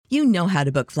You know how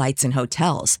to book flights and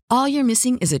hotels. All you're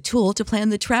missing is a tool to plan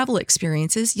the travel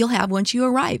experiences you'll have once you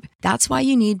arrive. That's why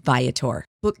you need Viator.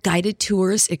 Book guided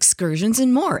tours, excursions,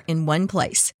 and more in one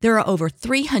place. There are over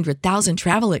 300,000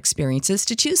 travel experiences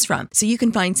to choose from, so you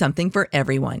can find something for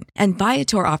everyone. And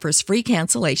Viator offers free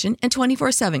cancellation and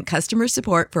 24/7 customer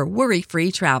support for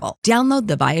worry-free travel. Download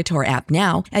the Viator app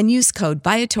now and use code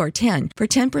Viator10 for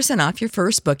 10% off your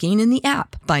first booking in the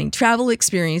app. Find travel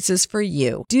experiences for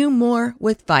you. Do more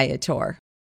with Viator.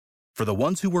 For the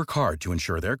ones who work hard to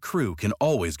ensure their crew can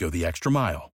always go the extra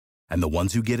mile, and the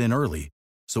ones who get in early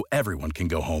so everyone can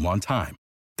go home on time,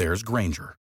 there's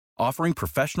Grainger, offering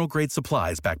professional-grade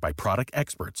supplies backed by product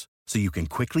experts so you can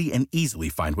quickly and easily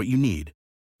find what you need.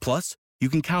 Plus, you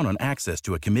can count on access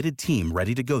to a committed team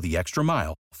ready to go the extra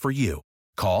mile for you.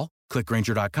 Call, click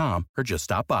Grainger.com, or just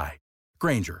stop by.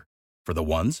 Grainger, for the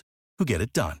ones who get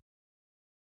it done.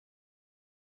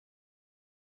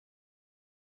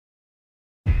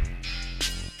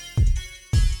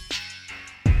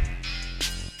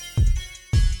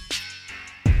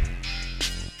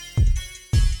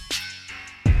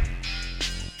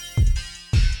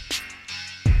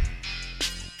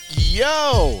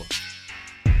 Yo!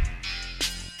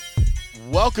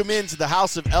 Welcome into the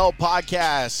House of L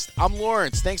podcast. I'm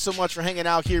Lawrence. Thanks so much for hanging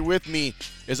out here with me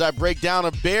as I break down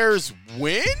a Bears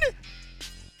win.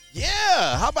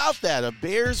 Yeah, how about that? A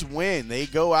Bears win. They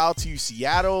go out to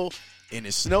Seattle in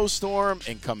a snowstorm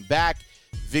and come back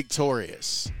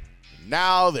victorious.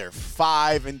 Now they're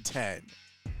 5-10.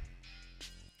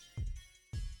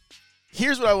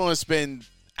 Here's what I want to spend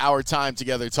our time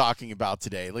together talking about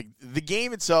today. Like, the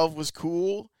game itself was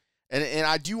cool, and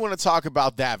I do want to talk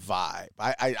about that vibe.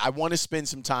 I want to spend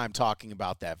some time talking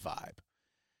about that vibe.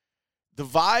 The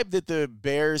vibe that the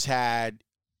Bears had,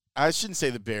 I shouldn't say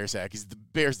the Bears had, because the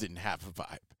Bears didn't have a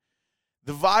vibe.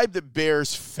 The vibe that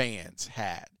Bears fans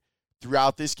had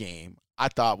throughout this game, I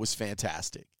thought was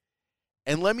fantastic.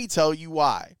 And let me tell you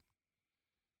why.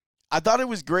 I thought it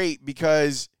was great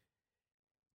because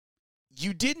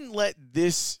you didn't let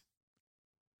this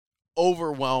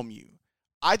overwhelm you.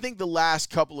 I think the last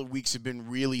couple of weeks have been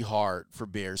really hard for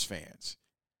Bears fans.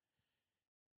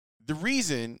 The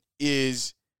reason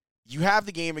is you have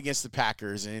the game against the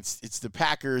Packers, and it's the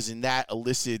Packers, and that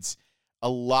elicits a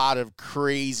lot of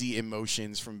crazy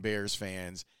emotions from Bears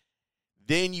fans.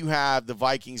 Then you have the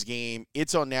Vikings game.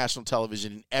 It's on national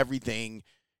television, and everything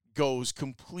goes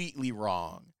completely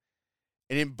wrong.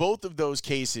 And in both of those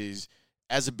cases,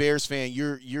 as a Bears fan,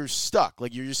 you're stuck.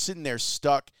 Like, you're just sitting there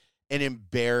stuck and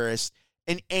embarrassed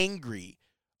and angry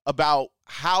about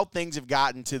how things have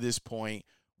gotten to this point,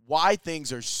 why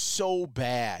things are so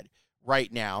bad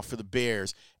right now for the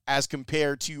Bears as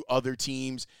compared to other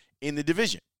teams in the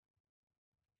division,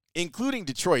 including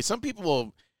Detroit. Some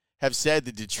people have said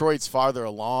that Detroit's farther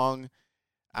along.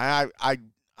 I'm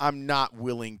not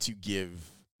willing to give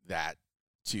that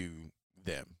to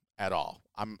them at all.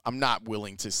 I'm not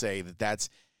willing to say that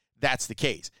that's the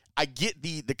case. I get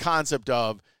the concept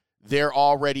of they're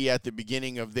already at the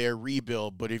beginning of their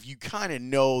rebuild, but if you kind of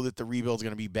know that the rebuild's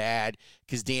going to be bad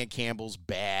because Dan Campbell's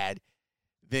bad,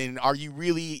 then are you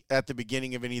really at the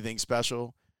beginning of anything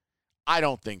special? I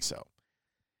don't think so.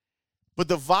 But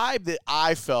the vibe that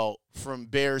I felt from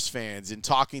Bears fans and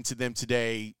talking to them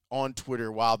today on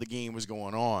Twitter while the game was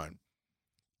going on,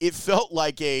 it felt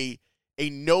like a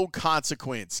no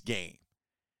consequence game.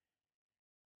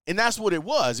 And that's what it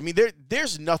was. I mean,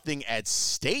 there's nothing at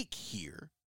stake here.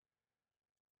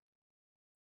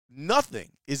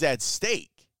 Nothing is at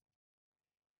stake.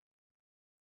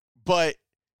 But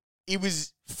it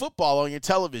was football on your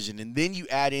television, and then you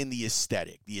add in the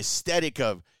aesthetic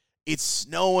of it's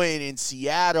snowing in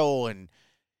Seattle, and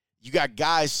you got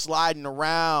guys sliding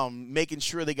around, making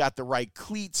sure they got the right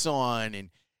cleats on, and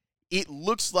it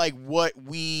looks like what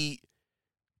we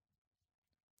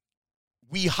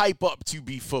hype up to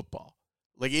be football.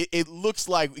 Like, it looks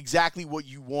like exactly what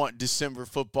you want December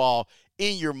football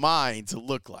in your mind to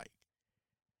look like.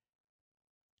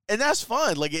 And that's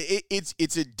fun. Like,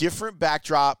 it's a different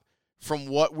backdrop from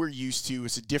what we're used to.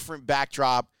 It's a different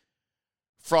backdrop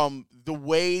from the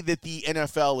way that the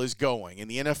NFL is going. And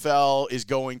the NFL is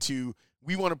going to,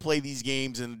 we want to play these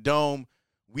games in the dome.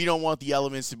 We don't want the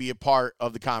elements to be a part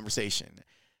of the conversation.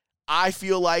 I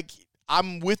feel like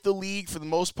I'm with the league for the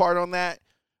most part on that,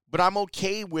 but I'm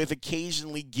okay with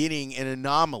occasionally getting an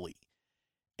anomaly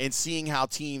and seeing how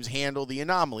teams handle the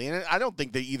anomaly. And I don't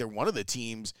think that either one of the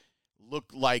teams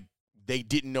looked like they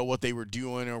didn't know what they were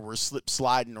doing or were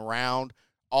sliding around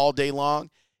all day long.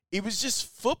 It was just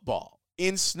football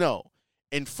in snow.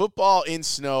 And football in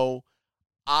snow,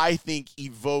 I think,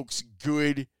 evokes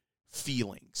good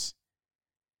feelings.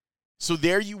 So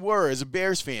there you were as a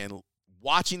Bears fan,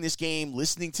 watching this game,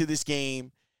 listening to this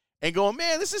game, and going,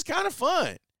 man, this is kind of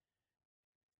fun.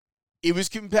 It was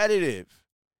competitive.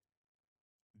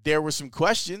 There were some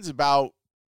questions about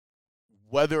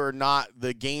whether or not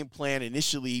the game plan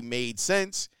initially made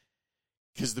sense,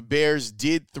 because the Bears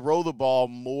did throw the ball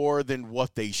more than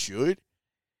what they should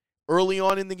early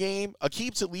on in the game.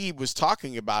 Aqib Talib was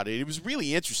talking about it. It was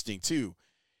really interesting, too,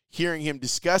 hearing him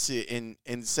discuss it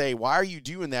and say, why are you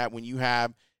doing that when you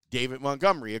have David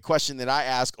Montgomery? A question that I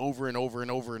ask over and over and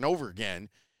over and over again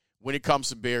when it comes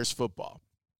to Bears football.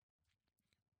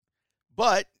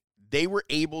 But they were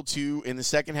able to, in the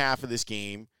second half of this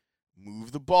game,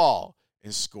 move the ball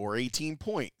and score 18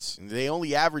 points. And they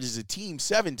only averaged as a team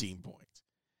 17 points.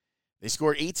 They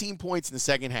scored 18 points in the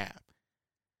second half.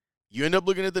 You end up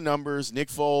looking at the numbers. Nick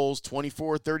Foles,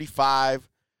 24-35,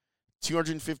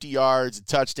 250 yards, a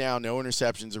touchdown, no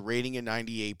interceptions, a rating at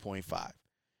 98.5.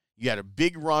 You had a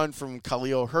big run from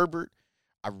Khalil Herbert.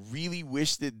 I really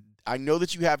wish that, I know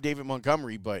that you have David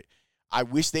Montgomery, but I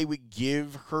wish they would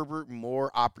give Herbert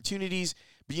more opportunities.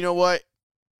 But you know what?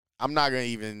 I'm not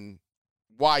going to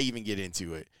why even get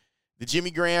into it? The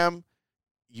Jimmy Graham,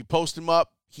 you post him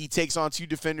up, he takes on two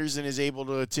defenders and is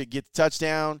able to get the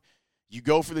touchdown. You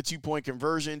go for the 2-point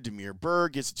conversion. Damiere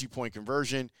Byrd gets a 2-point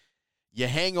conversion. You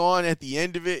hang on at the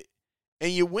end of it,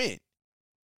 and you win.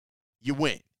 You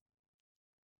win.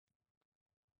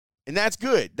 And that's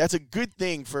good. That's a good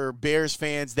thing for Bears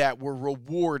fans that were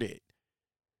rewarded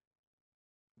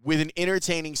with an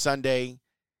entertaining Sunday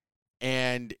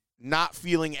and not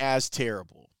feeling as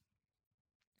terrible.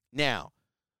 Now,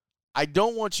 I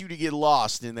don't want you to get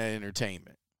lost in that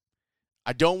entertainment.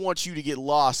 I don't want you to get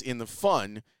lost in the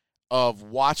fun of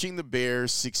watching the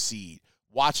Bears succeed,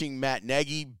 watching Matt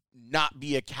Nagy not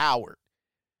be a coward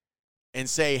and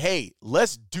say, hey,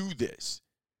 let's do this.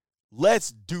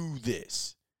 Let's do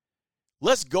this.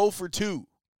 Let's go for two.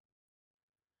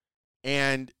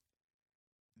 And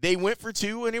they went for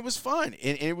two, and it was fun.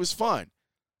 And it was fun.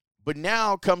 But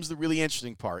now comes the really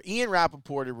interesting part. Ian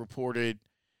Rappaport had reported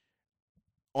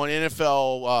on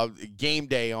NFL Game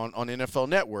Day on NFL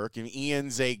Network, and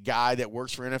Ian's a guy that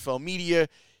works for NFL media.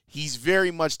 He's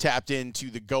very much tapped into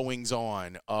the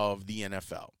goings-on of the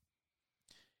NFL.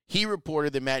 He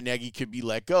reported that Matt Nagy could be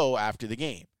let go after the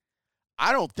game.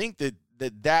 I don't think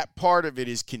that part of it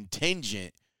is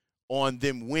contingent on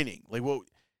them winning. Like, well,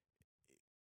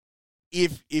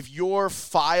 if your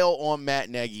file on Matt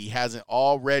Nagy hasn't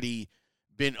already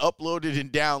been uploaded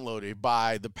and downloaded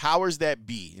by the powers that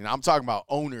be, and I'm talking about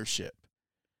ownership,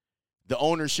 the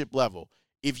ownership level,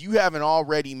 if you haven't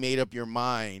already made up your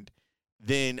mind,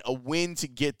 then a win to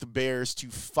get the Bears to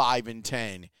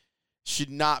 5-10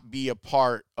 should not be a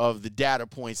part of the data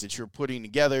points that you're putting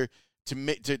together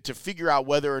to figure out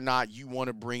whether or not you want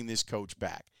to bring this coach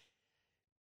back.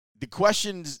 The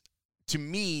questions, to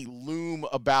me, loom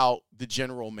about the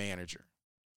general manager.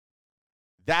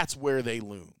 That's where they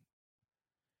loom.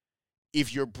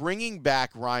 If you're bringing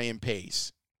back Ryan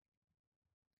Pace,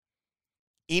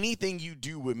 anything you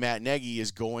do with Matt Nagy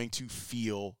is going to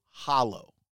feel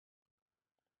hollow.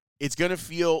 It's going to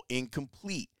feel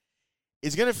incomplete.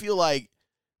 It's going to feel like,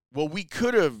 well, we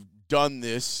could have done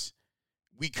this.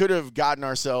 We could have gotten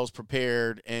ourselves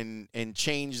prepared and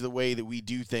changed the way that we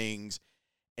do things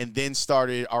and then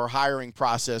started our hiring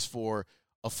process for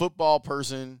a football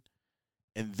person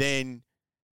and then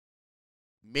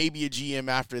maybe a GM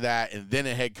after that and then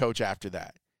a head coach after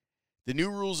that. The new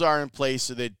rules are in place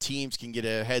so that teams can get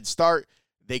a head start.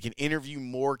 They can interview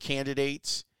more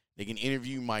candidates. They can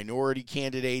interview minority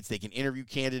candidates. They can interview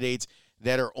candidates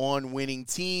that are on winning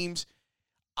teams.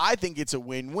 I think it's a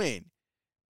win-win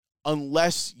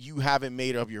unless you haven't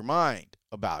made up your mind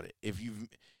about it. If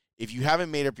you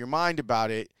haven't made up your mind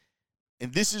about it,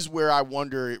 and this is where I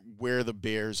wonder where the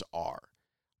Bears are.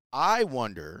 I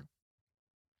wonder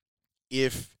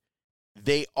if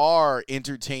they are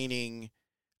entertaining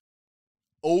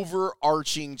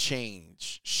overarching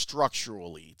change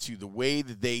structurally to the way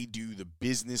that they do the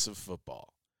business of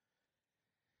football.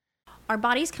 Our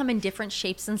bodies come in different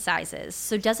shapes and sizes,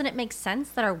 so doesn't it make sense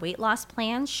that our weight loss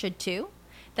plans should too?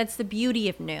 That's the beauty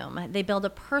of Noom. They build a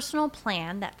personal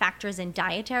plan that factors in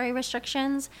dietary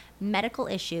restrictions, medical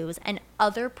issues, and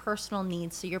other personal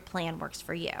needs so your plan works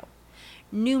for you.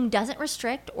 Noom doesn't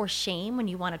restrict or shame when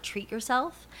you want to treat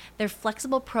yourself. Their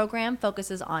flexible program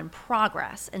focuses on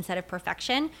progress instead of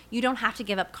perfection. You don't have to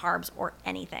give up carbs or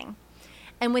anything.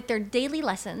 And with their daily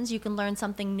lessons, you can learn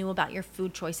something new about your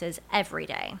food choices every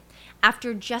day.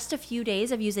 After just a few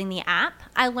days of using the app,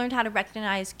 I learned how to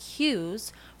recognize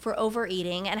cues for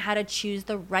overeating and how to choose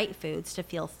the right foods to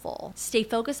feel full. Stay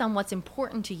focused on what's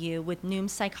important to you with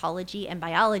Noom's psychology and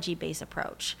biology-based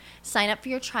approach. Sign up for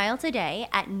your trial today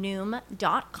at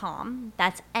Noom.com.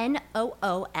 That's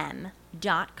Noom.com.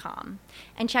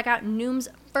 And check out Noom's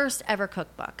first ever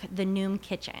cookbook, The Noom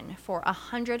Kitchen, for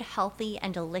 100 healthy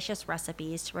and delicious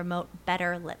recipes to promote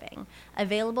better living.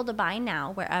 Available to buy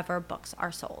now wherever books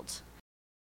are sold.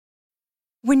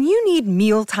 When you need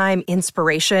mealtime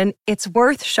inspiration, it's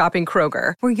worth shopping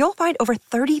Kroger, where you'll find over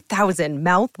 30,000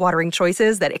 mouth-watering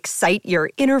choices that excite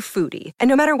your inner foodie. And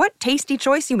no matter what tasty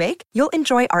choice you make, you'll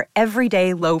enjoy our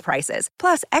everyday low prices,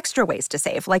 plus extra ways to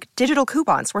save, like digital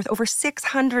coupons worth over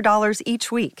 $600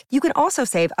 each week. You can also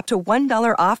save up to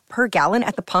 $1 off per gallon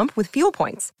at the pump with fuel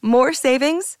points. More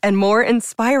savings and more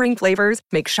inspiring flavors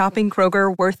make shopping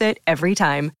Kroger worth it every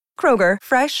time. Kroger,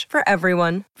 fresh for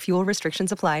everyone. Fuel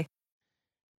restrictions apply.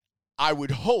 I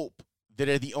would hope that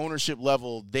at the ownership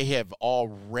level, they have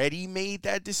already made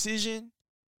that decision.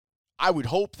 I would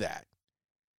hope that.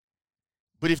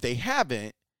 But if they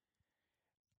haven't,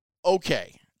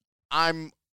 okay,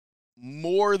 I'm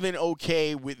more than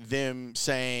okay with them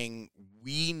saying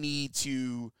we need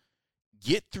to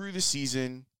get through the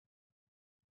season,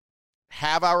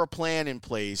 have our plan in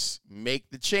place, make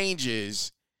the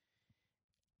changes,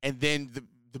 and then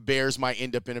the Bears might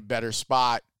end up in a better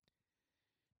spot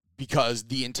because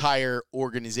the entire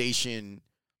organization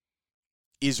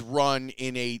is run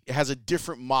has a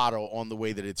different model on the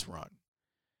way that it's run.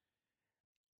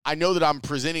 I know that I'm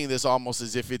presenting this almost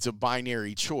as if it's a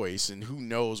binary choice, and who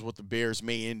knows what the Bears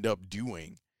may end up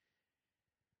doing.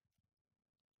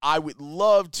 I would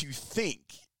love to think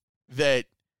that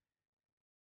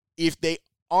if they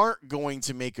aren't going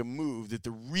to make a move, that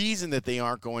the reason that they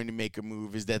aren't going to make a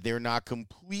move is that they're not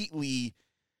completely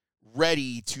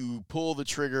ready to pull the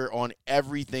trigger on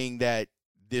everything that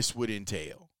this would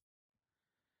entail.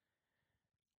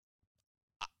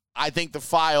 I think the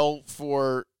file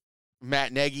for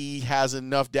Matt Nagy has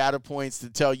enough data points to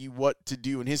tell you what to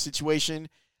do in his situation.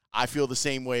 I feel the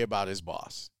same way about his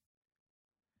boss.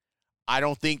 I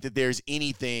don't think that there's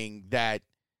anything that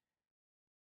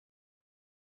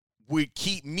would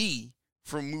keep me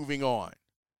from moving on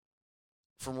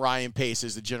from Ryan Pace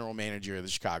as the general manager of the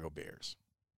Chicago Bears.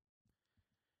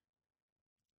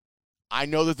 I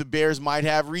know that the Bears might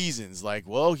have reasons like,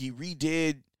 well, he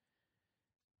redid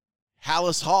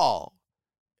Hallis Hall.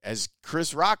 As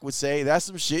Chris Rock would say, that's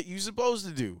some shit you're supposed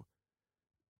to do.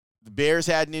 The Bears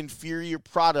had an inferior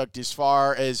product as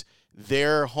far as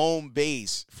their home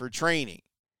base for training.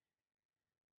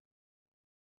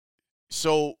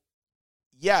 So,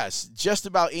 yes, just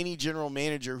about any general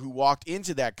manager who walked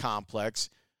into that complex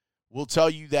will tell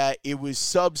you that it was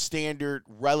substandard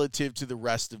relative to the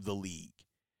rest of the league.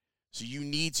 So you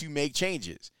need to make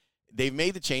changes. They've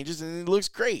made the changes, and it looks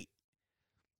great.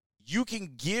 You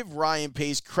can give Ryan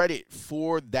Pace credit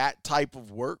for that type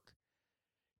of work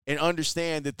and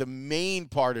understand that the main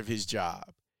part of his job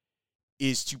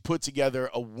is to put together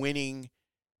a winning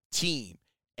team.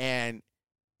 And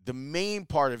the main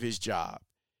part of his job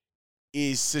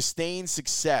is sustained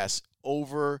success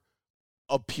over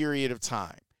a period of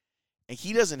time. And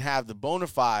he doesn't have the bona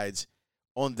fides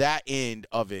on that end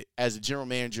of it as a general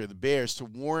manager of the Bears to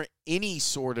warrant any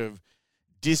sort of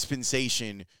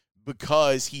dispensation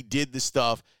because he did the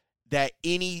stuff that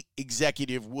any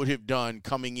executive would have done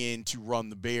coming in to run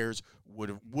the Bears, would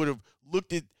have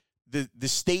looked at the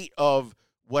state of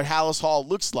what Hallis Hall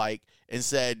looks like and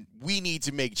said, we need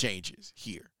to make changes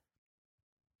here.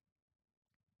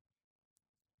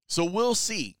 So we'll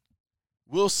see.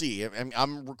 We'll see.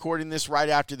 I'm recording this right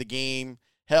after the game.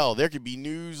 Hell, there could be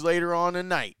news later on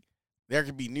tonight. There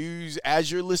could be news as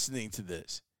you're listening to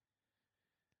this.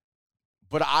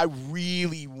 But I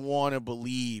really want to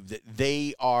believe that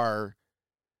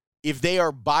if they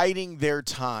are biding their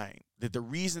time, that the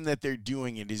reason that they're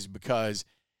doing it is because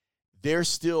they're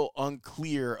still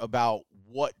unclear about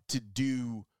what to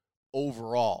do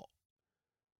overall.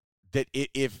 That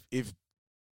if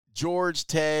George,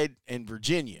 Ted, and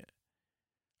Virginia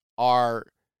are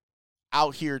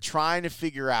out here trying to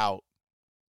figure out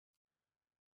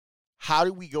how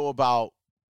do we go about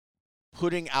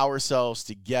putting ourselves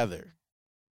together,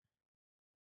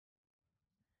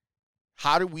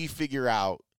 how do we figure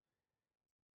out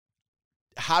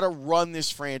how to run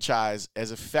this franchise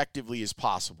as effectively as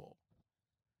possible?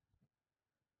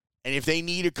 And if they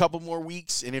need a couple more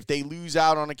weeks, and if they lose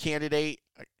out on a candidate,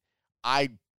 I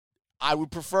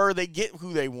would prefer they get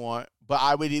who they want, but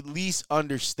I would at least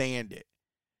understand it.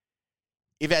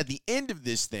 if at the end of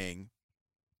this thing,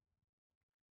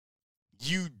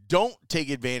 you don't take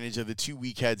advantage of the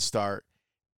 2-week head start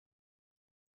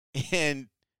and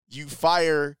you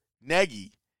fire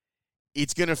Nagy,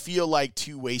 it's going to feel like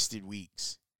 2 wasted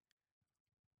weeks.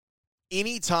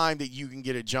 Any time that you can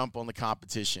get a jump on the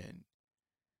competition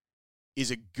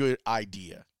is a good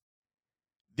idea.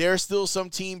 There are still some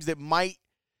teams that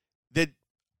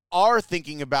are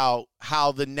thinking about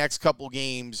how the next couple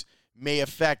games may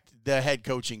affect the head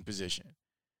coaching position.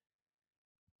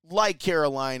 Like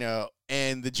Carolina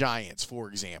and the Giants, for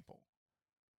example.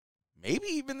 Maybe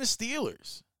even the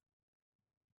Steelers.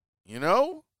 You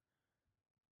know?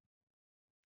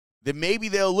 Then maybe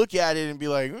they'll look at it and be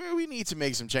like, we need to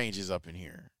make some changes up in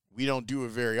here. We don't do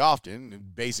it very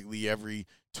often, basically every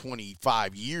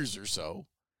 25 years or so.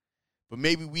 But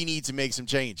maybe we need to make some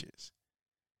changes.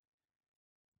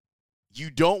 You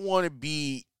don't want to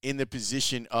be in the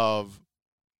position of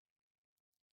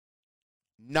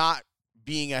not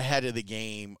being ahead of the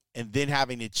game and then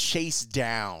having to chase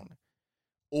down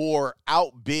or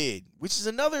outbid, which is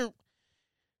another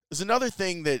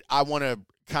thing that I want to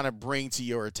kind of bring to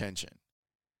your attention.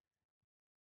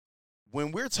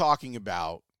 When we're talking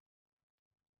about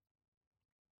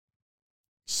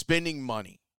spending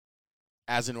money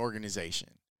as an organization,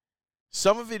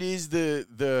 some of it is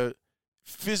the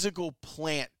physical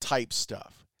plant type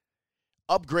stuff.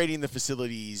 Upgrading the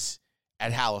facilities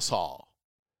at Hallis Hall.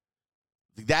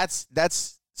 That's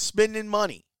spending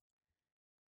money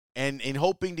and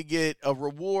hoping to get a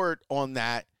reward on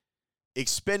that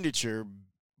expenditure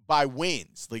by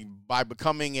wins, by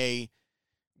becoming a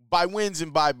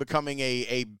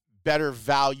better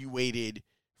valuated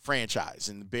franchise.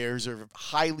 And the Bears are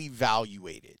highly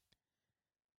valuated.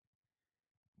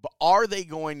 But are they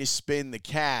going to spend the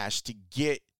cash to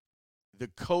get the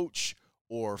coach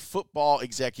or football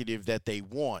executive that they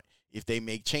want if they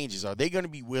make changes? Are they going to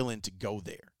be willing to go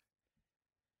there?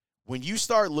 When you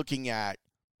start looking at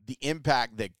the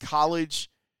impact that college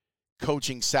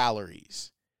coaching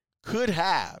salaries could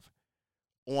have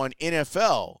on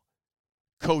NFL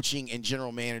coaching and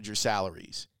general manager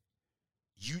salaries,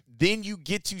 then you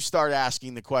get to start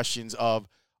asking the questions of,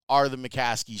 are the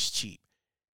McCaskies cheap?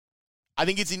 I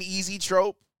think it's an easy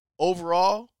trope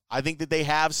overall. I think that they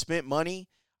have spent money.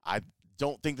 I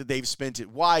don't think that they've spent it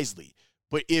wisely.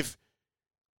 But if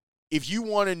you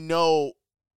want to know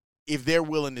if they're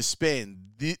willing to spend,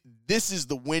 this is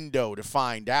the window to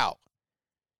find out.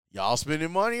 Y'all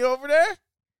spending money over there?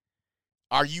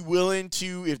 Are you willing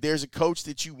to, if there's a coach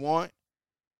that you want?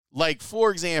 Like,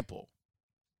 for example,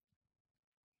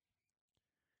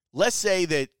 let's say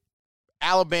that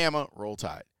Alabama, Roll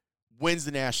Tide, wins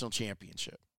the national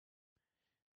championship.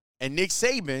 And Nick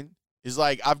Saban is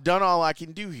like, I've done all I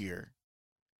can do here.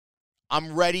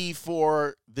 I'm ready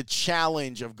for the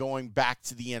challenge of going back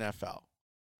to the NFL.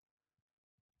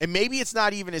 And maybe it's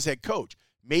not even as head coach.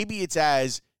 Maybe it's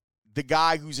as the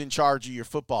guy who's in charge of your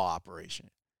football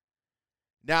operation.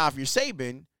 Now, if you're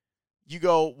Saban, you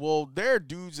go, well, there are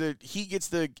dudes that he gets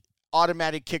the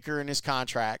automatic kicker in his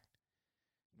contract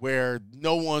where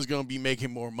no one's going to be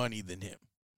making more money than him.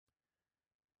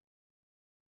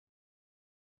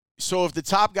 So if the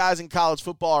top guys in college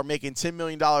football are making $10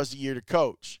 million a year to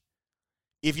coach,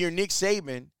 if you're Nick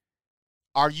Saban,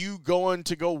 are you going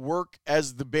to go work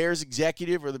as the Bears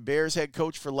executive or the Bears head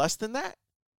coach for less than that?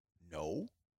 No.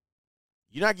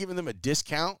 You're not giving them a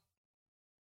discount.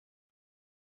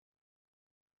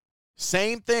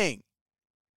 Same thing.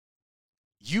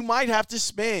 You might have to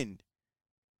spend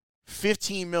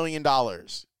 $15 million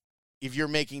if you're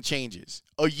making changes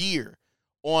a year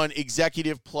on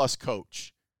executive plus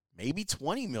coach. Maybe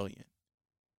 $20 million.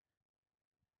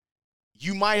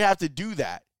 You might have to do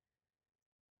that.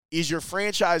 Is your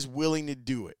franchise willing to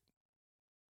do it?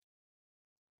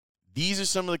 These are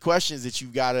some of the questions that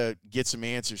you've got to get some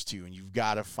answers to, and you've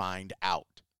got to find out.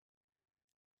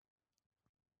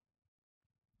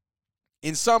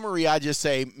 In summary, I just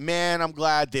say, man, I'm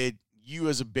glad that you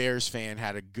as a Bears fan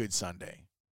had a good Sunday.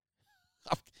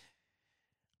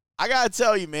 I got to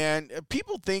tell you, man,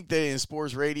 people think that in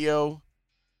sports radio,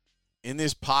 in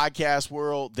this podcast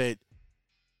world, that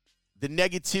the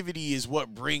negativity is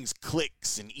what brings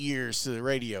clicks and ears to the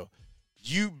radio.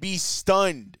 You'd be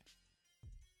stunned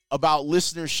about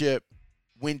listenership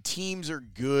when teams are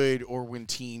good or when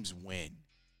teams win.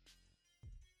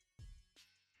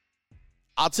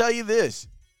 I'll tell you this.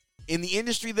 In the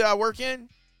industry that I work in,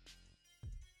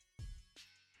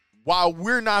 while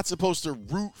we're not supposed to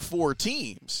root for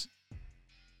teams,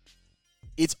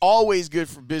 it's always good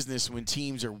for business when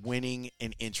teams are winning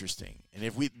and interesting. And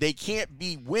if they can't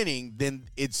be winning, then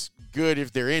it's good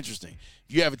if they're interesting.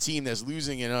 If you have a team that's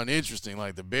losing and uninteresting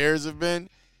like the Bears have been,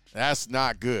 that's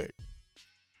not good.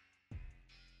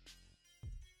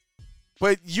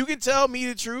 But you can tell me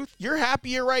the truth. You're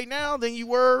happier right now than you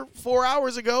were 4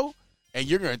 hours ago. And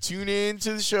you're going to tune in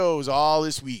to the shows all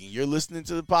this week. And you're listening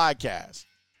to the podcast.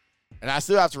 And I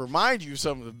still have to remind you of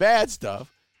some of the bad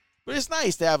stuff. But it's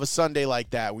nice to have a Sunday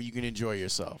like that where you can enjoy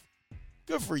yourself.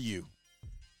 Good for you.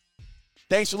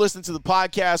 Thanks for listening to the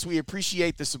podcast. We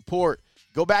appreciate the support.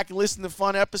 Go back and listen to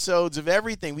fun episodes of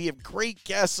everything. We have great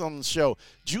guests on the show.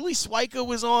 Julie Swica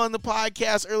was on the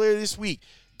podcast earlier this week.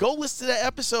 Go listen to that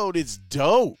episode. It's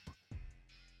dope.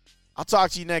 I'll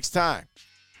talk to you next time.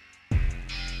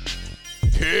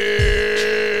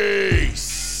 Peace.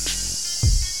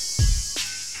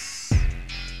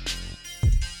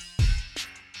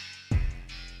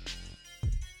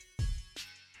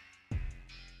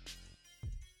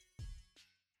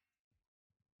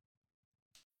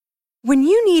 When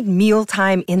you need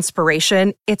mealtime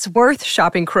inspiration, it's worth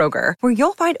shopping Kroger, where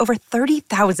you'll find over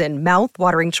 30,000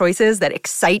 mouth-watering choices that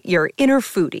excite your inner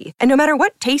foodie. And no matter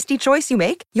what tasty choice you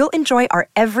make, you'll enjoy our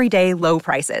everyday low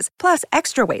prices, plus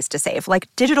extra ways to save, like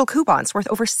digital coupons worth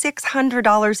over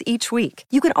 $600 each week.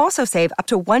 You can also save up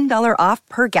to $1 off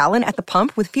per gallon at the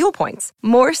pump with fuel points.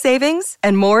 More savings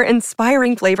and more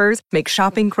inspiring flavors make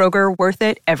shopping Kroger worth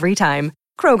it every time.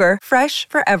 Kroger, fresh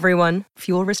for everyone.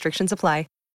 Fuel restrictions apply.